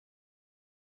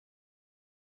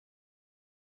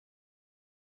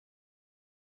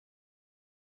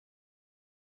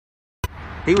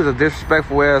He was a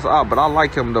disrespectful ass op, but I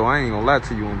like him though. I ain't gonna lie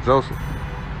to you on Joseph.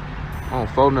 I don't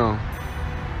phone them.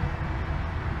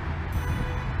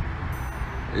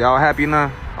 Y'all happy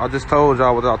now? I just told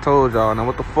y'all what I told y'all. Now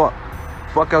what the fuck?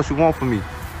 Fuck else you want from me?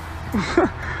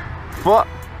 Fuck.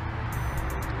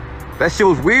 That shit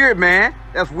was weird, man.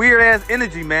 That's weird ass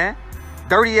energy, man.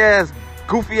 Dirty ass,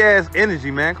 goofy ass energy,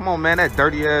 man. Come on, man. That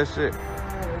dirty ass shit.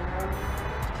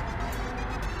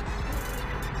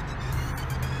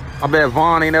 I bet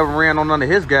Vaughn ain't ever ran on none of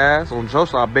his guys. On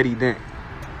Joseph, I bet he didn't.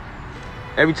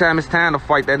 Every time it's time to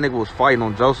fight, that nigga was fighting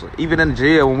on Joseph. Even in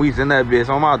jail when we was in that bitch,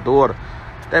 on my daughter.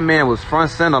 That man was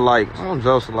front center, like, on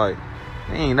Joseph, like,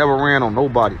 he ain't never ran on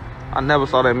nobody. I never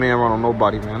saw that man run on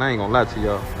nobody, man. I ain't gonna lie to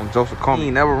y'all. On Joseph Combs, he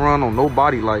ain't never run on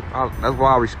nobody, like, that's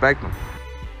why I respect him.